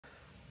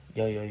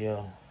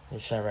Yo,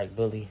 it's Chiraq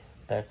Bully,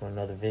 back with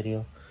another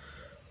video.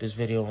 This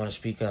video I want to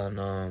speak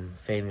on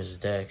Famous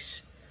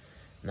Dex.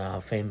 Now,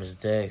 Famous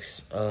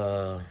Dex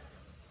was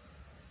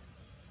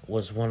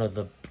one of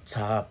the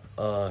top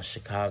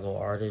Chicago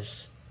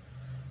artists,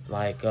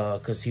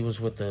 cause he was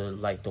with the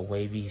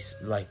wavy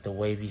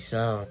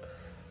sound,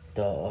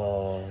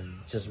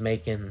 just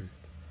making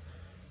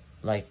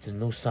like the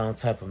new sound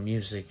type of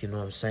music, you know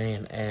what I'm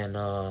saying? And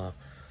I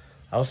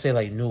would say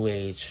like new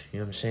age, you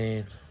know what I'm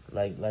saying?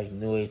 Like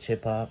new age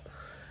hip hop.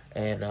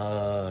 And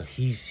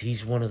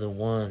he's one of the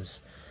ones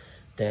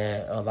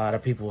that a lot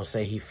of people will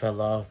say he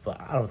fell off,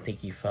 but I don't think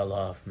he fell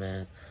off,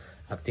 man.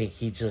 I think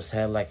he just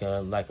had like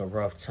a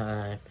rough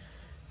time,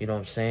 you know what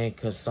I'm saying?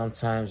 Cause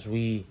sometimes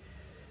it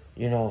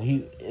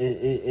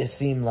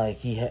seemed like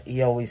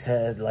he always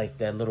had like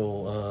that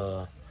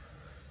little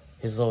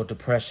his little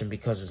depression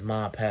because his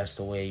mom passed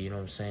away, you know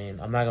what I'm saying?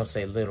 I'm not gonna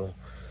say little,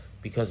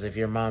 because if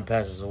your mom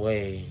passes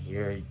away,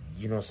 you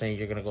know what I'm saying,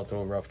 you're gonna go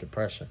through a rough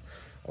depression.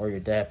 Or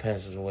your dad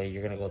passes away,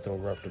 you're gonna go through a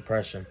rough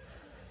depression.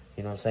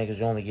 You know what I'm saying? Because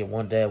you only get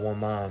one dad, one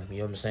mom, you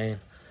know what I'm saying?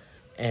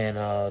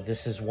 And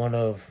this is one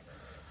of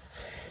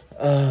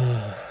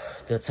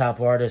the top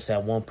artists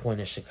at one point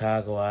in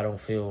Chicago. I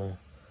don't feel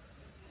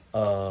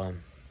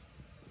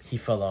he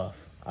fell off.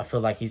 I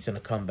feel like he's gonna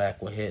come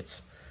back with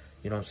hits,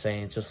 you know what I'm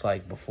saying? Just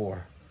like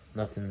before.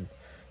 Nothing, you know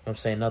what I'm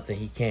saying, nothing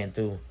he can't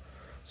do.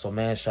 So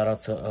man, shout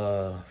out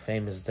to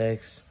Famous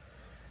Dex.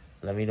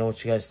 Let me know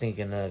what you guys think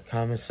in the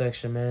comment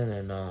section, man.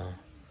 And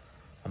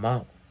I'm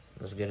out.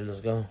 Let's get it.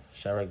 Let's go.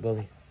 Chiraq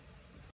Bully.